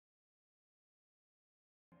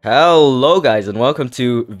Hello guys and welcome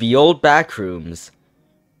to The Old Backrooms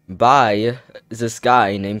by this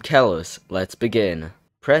guy named Kellis. Let's begin.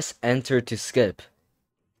 Press enter to skip.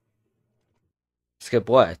 Skip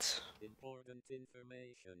what? Important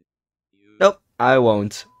information. You Nope, I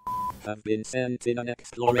won't. have been sent in an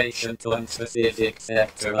exploration to a specific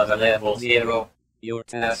sector of a level 0. Your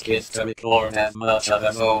task is to record as much of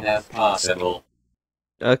the zone as possible.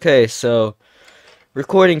 Okay, so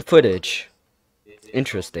recording footage. It is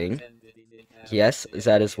Interesting. comprehended in Yes, inherently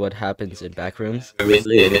that is what limited. happens in Backrooms. Your is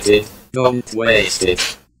limited. Don't waste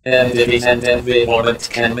it. Entities and environment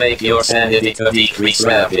can make your sanity to decrease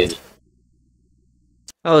rapid.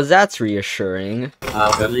 Oh, that's reassuring.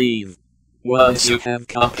 I believe. Once you have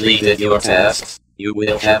completed your tasks, you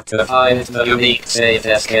will have to find the unique safe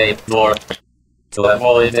escape door. To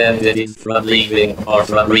avoid entities from leaving or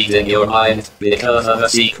from reading your mind because of a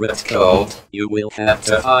secret code, you will have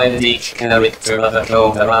to find each character of the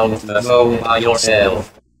code around the zone by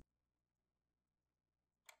yourself.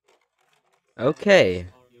 Okay.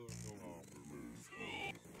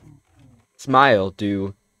 Smile,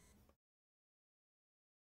 do.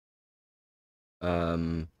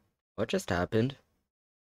 What just happened?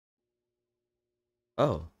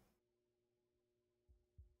 Oh.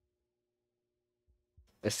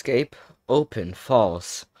 Escape, open,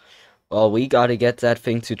 false. Well, we gotta get that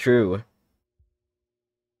thing to true.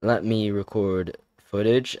 Let me record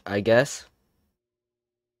footage, I guess.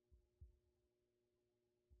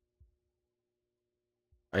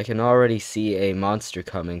 I can already see a monster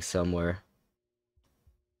coming somewhere.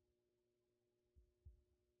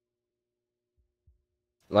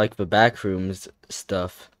 Like the backrooms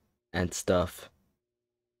stuff and stuff.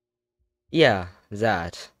 Yeah,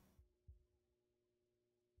 that.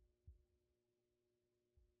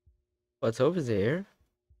 What's over there?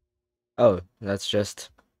 Oh, that's just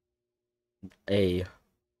a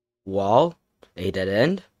wall, a dead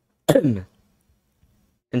end.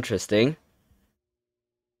 Interesting.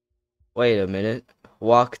 Wait a minute.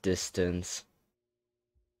 Walk distance.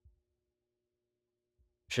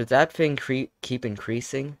 Should that thing keep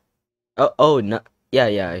increasing? Oh, no.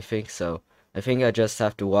 Yeah, I think so. I think I just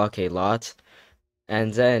have to walk a lot,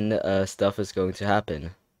 and then, stuff is going to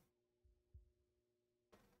happen.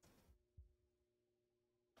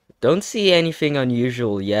 Don't see anything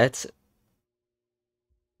unusual yet.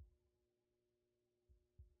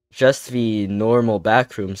 Just the normal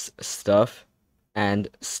backrooms stuff and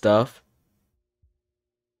stuff.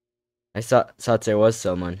 I thought there was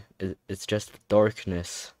someone. It's just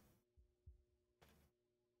darkness.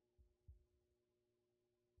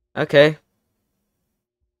 Okay.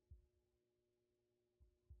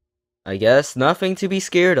 I guess nothing to be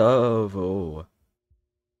scared of. Oh.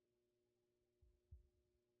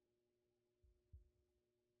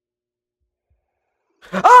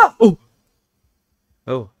 Ah! Oh!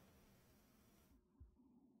 Oh.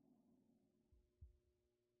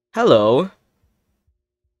 Hello.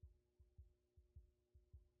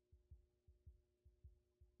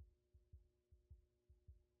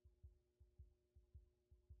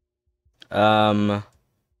 Um,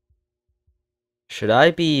 should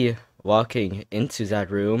I be walking into that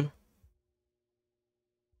room?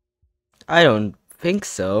 I don't think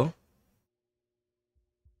so.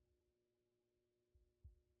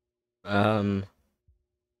 Um,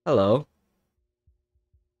 hello.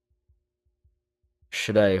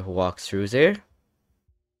 Should I walk through there?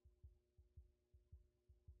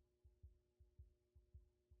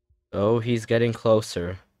 Oh, he's getting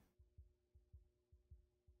closer.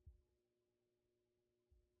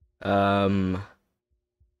 Um,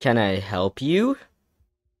 can I help you?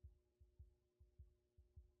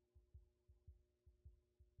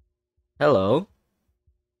 Hello.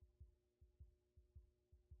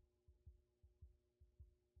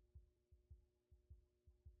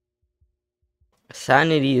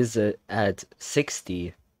 Sanity is at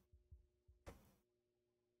 60.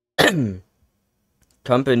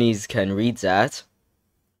 Companies can read that.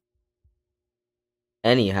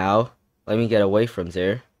 Anyhow, let me get away from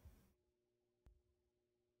there.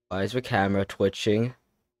 Why is the camera twitching?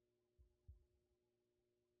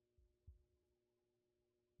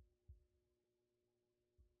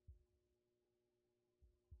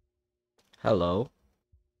 Hello.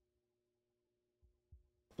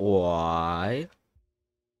 Why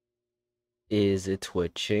is it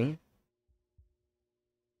twitching?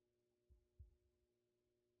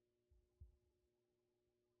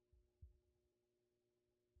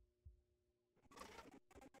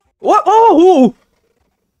 What? Oh!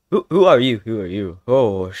 Who are you? Who are you?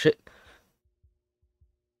 Oh, shit.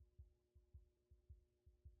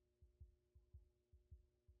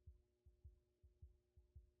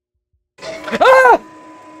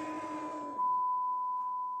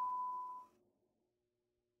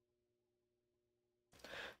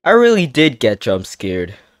 I really did get jump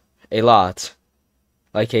scared. A lot.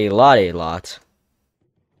 Like a lot, a lot.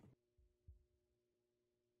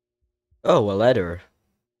 Oh, a letter.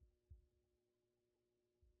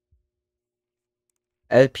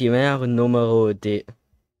 El primer número de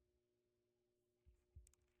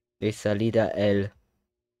salida el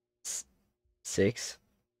 6.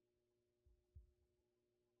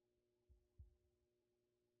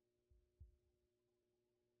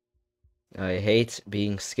 I hate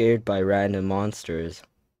being scared by random monsters.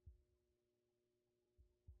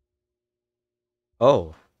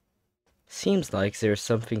 Oh, seems like there's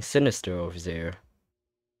something sinister over there.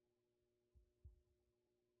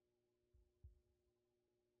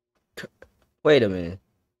 Wait a minute.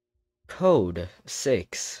 Code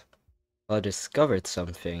 6. I discovered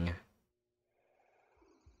something.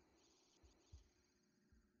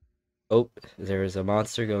 Oh, there is a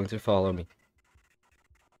monster going to follow me.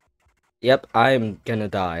 Yep, I'm gonna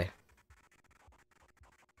die.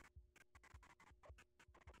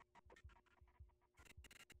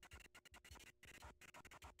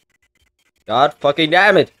 God fucking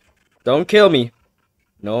damn it! Don't kill me!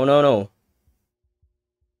 No, no, no.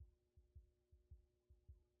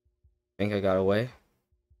 Think I got away?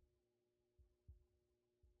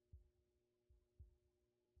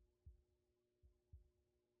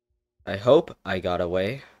 I hope I got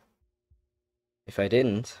away. If I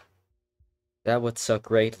didn't, that would suck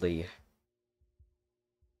greatly.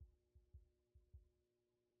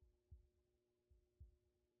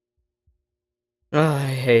 Oh, I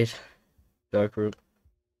hate dark room.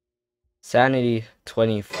 Sanity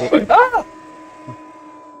 24. Ah!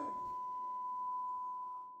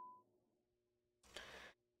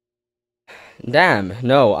 Damn,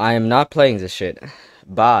 no, I am not playing this shit.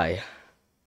 Bye.